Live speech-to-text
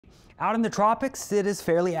Out in the tropics, it is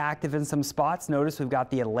fairly active in some spots. Notice we've got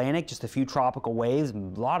the Atlantic, just a few tropical waves, a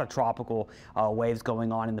lot of tropical waves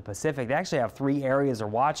going on in the Pacific. They actually have 3 areas they're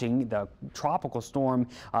watching. The tropical storm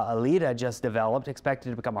Alita just developed, expected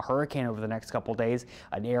to become a hurricane over the next couple days.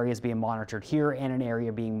 An area is being monitored here and an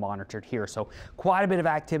area being monitored here. So quite a bit of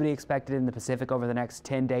activity expected in the Pacific over the next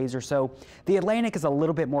 10 days or so. The Atlantic is a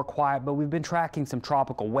little bit more quiet, but we've been tracking some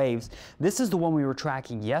tropical waves. This is the one we were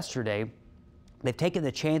tracking yesterday. They've taken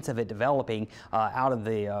the chance of it developing out of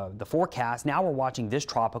the forecast. Now we're watching this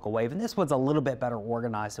tropical wave, and this one's a little bit better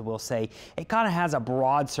organized, I will say. It kind of has a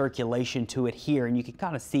broad circulation to it here, and you can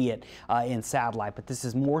kind of see it in satellite, but this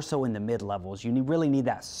is more so in the mid-levels. You really need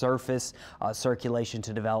that surface circulation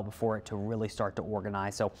to develop before it to really start to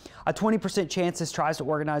organize. So a 20% chance this tries to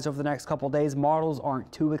organize over the next couple of days. Models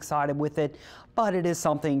aren't too excited with it, but it is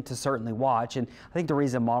something to certainly watch. And I think the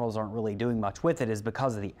reason models aren't really doing much with it is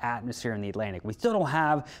because of the atmosphere in the Atlantic. We still don't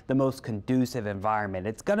have the most conducive environment.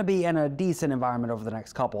 It's going to be in a decent environment over the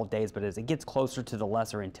next couple of days, but as it gets closer to the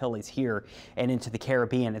Lesser Antilles here and into the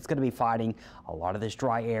Caribbean, it's going to be fighting a lot of this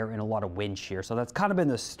dry air and a lot of wind shear. So that's kind of been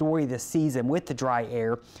the story this season with the dry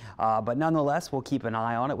air, but nonetheless, we'll keep an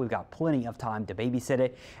eye on it. We've got plenty of time to babysit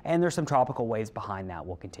it, and there's some tropical waves behind that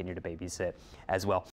we'll continue to babysit as well.